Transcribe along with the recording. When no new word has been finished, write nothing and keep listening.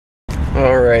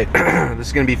Alright, this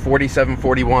is going to be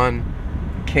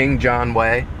 4741 King John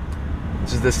Way.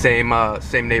 This is the same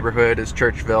neighborhood as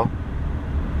Churchville.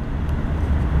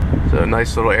 So a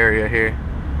nice little area here.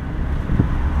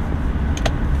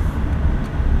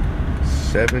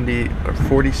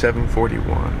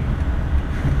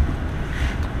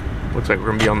 4741. Looks like we're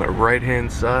going to be on the right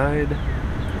hand side.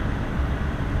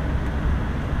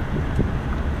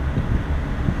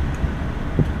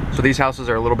 So these houses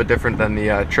are a little bit different than the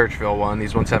Churchville one.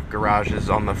 These ones have garages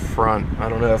on the front. I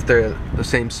don't know if they're the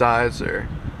same size or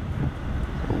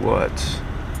what.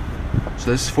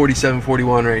 So this is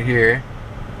 4741 right here.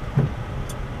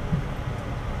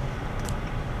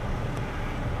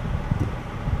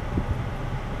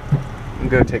 I'm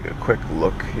gonna take a quick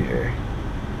look here.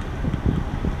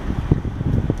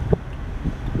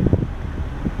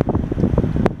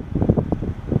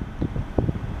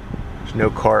 There's no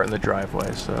car in the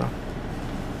driveway, so.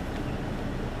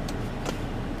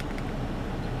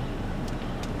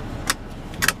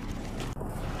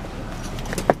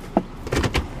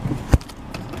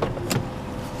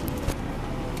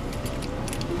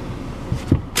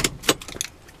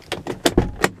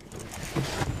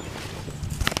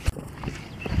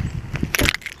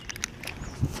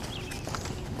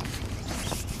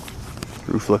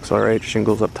 Roof looks alright,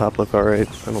 shingles up top look alright.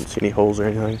 I don't see any holes or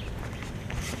anything.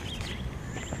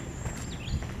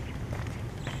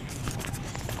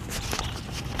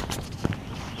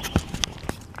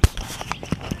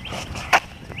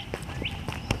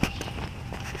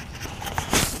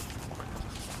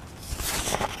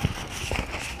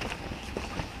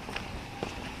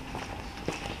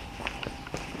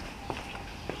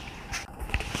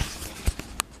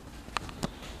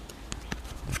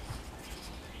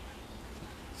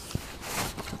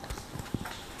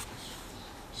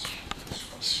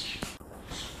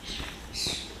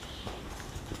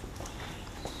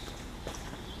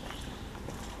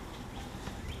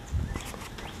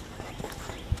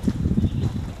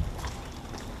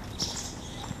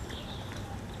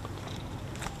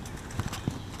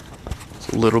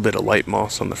 A little bit of light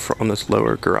moss on the front, on this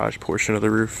lower garage portion of the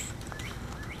roof.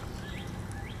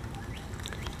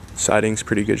 Siding's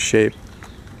pretty good shape.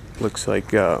 Looks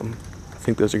like I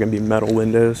think those are going to be metal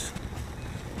windows.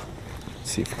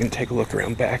 Let's see if we can take a look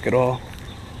around back at all.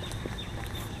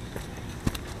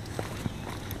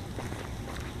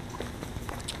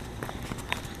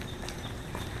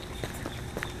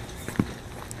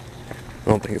 I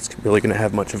don't think it's really going to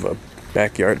have much of a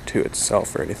backyard to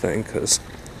itself or anything, because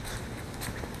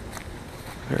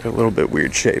they're a little bit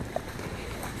weird shape.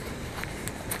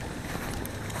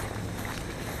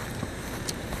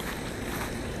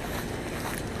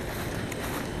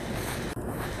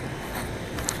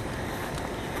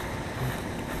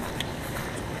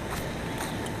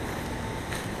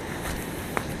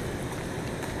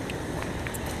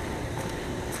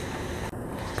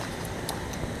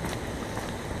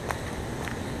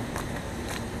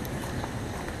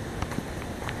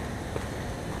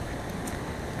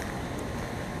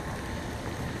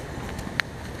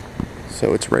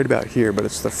 So it's right about here, but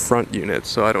it's the front unit,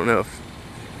 so I don't know if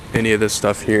any of this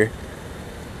stuff here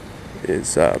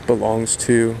is belongs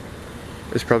to.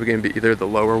 It's probably going to be either the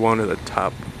lower one or the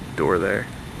top door there.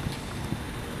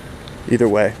 Either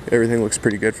way, everything looks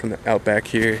pretty good from the out back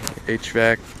here.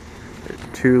 HVAC, there's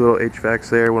two little HVACs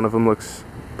there. One of them looks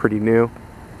pretty new.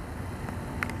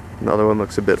 Another one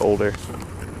looks a bit older.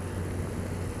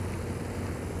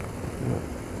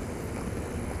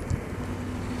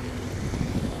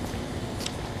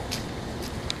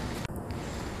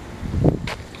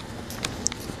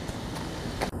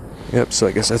 Yep, so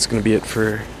I guess that's going to be it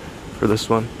for this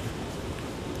one.